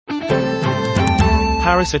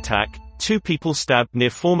Paris attack. 2 people stabbed near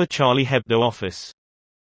former Charlie Hebdo office.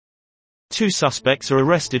 2 suspects are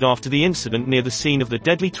arrested after the incident near the scene of the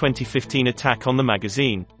deadly 2015 attack on the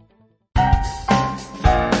magazine.